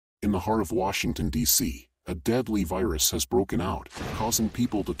In the heart of Washington, D.C., a deadly virus has broken out, causing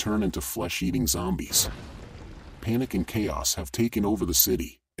people to turn into flesh-eating zombies. Panic and chaos have taken over the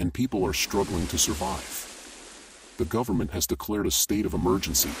city, and people are struggling to survive. The government has declared a state of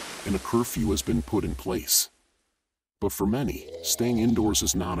emergency, and a curfew has been put in place. But for many, staying indoors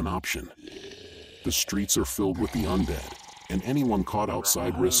is not an option. The streets are filled with the undead, and anyone caught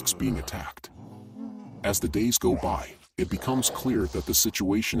outside risks being attacked. As the days go by, it becomes clear that the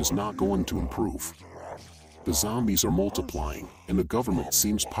situation is not going to improve. The zombies are multiplying, and the government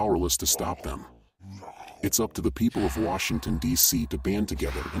seems powerless to stop them. It's up to the people of Washington, D.C. to band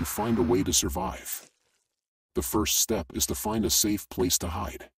together and find a way to survive. The first step is to find a safe place to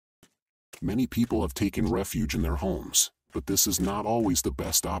hide. Many people have taken refuge in their homes, but this is not always the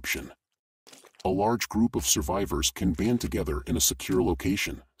best option. A large group of survivors can band together in a secure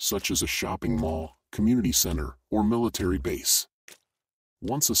location, such as a shopping mall, community center, or military base.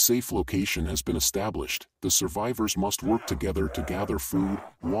 Once a safe location has been established, the survivors must work together to gather food,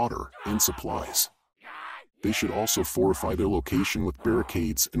 water, and supplies. They should also fortify their location with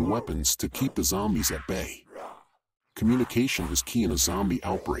barricades and weapons to keep the zombies at bay. Communication is key in a zombie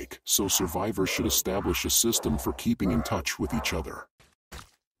outbreak, so survivors should establish a system for keeping in touch with each other.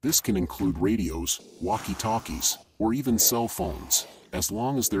 This can include radios, walkie-talkies, or even cell phones, as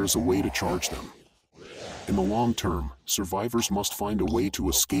long as there is a way to charge them. In the long term, survivors must find a way to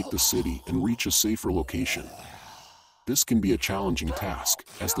escape the city and reach a safer location. This can be a challenging task,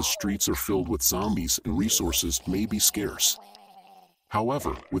 as the streets are filled with zombies and resources may be scarce.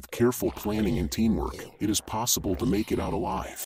 However, with careful planning and teamwork, it is possible to make it out alive.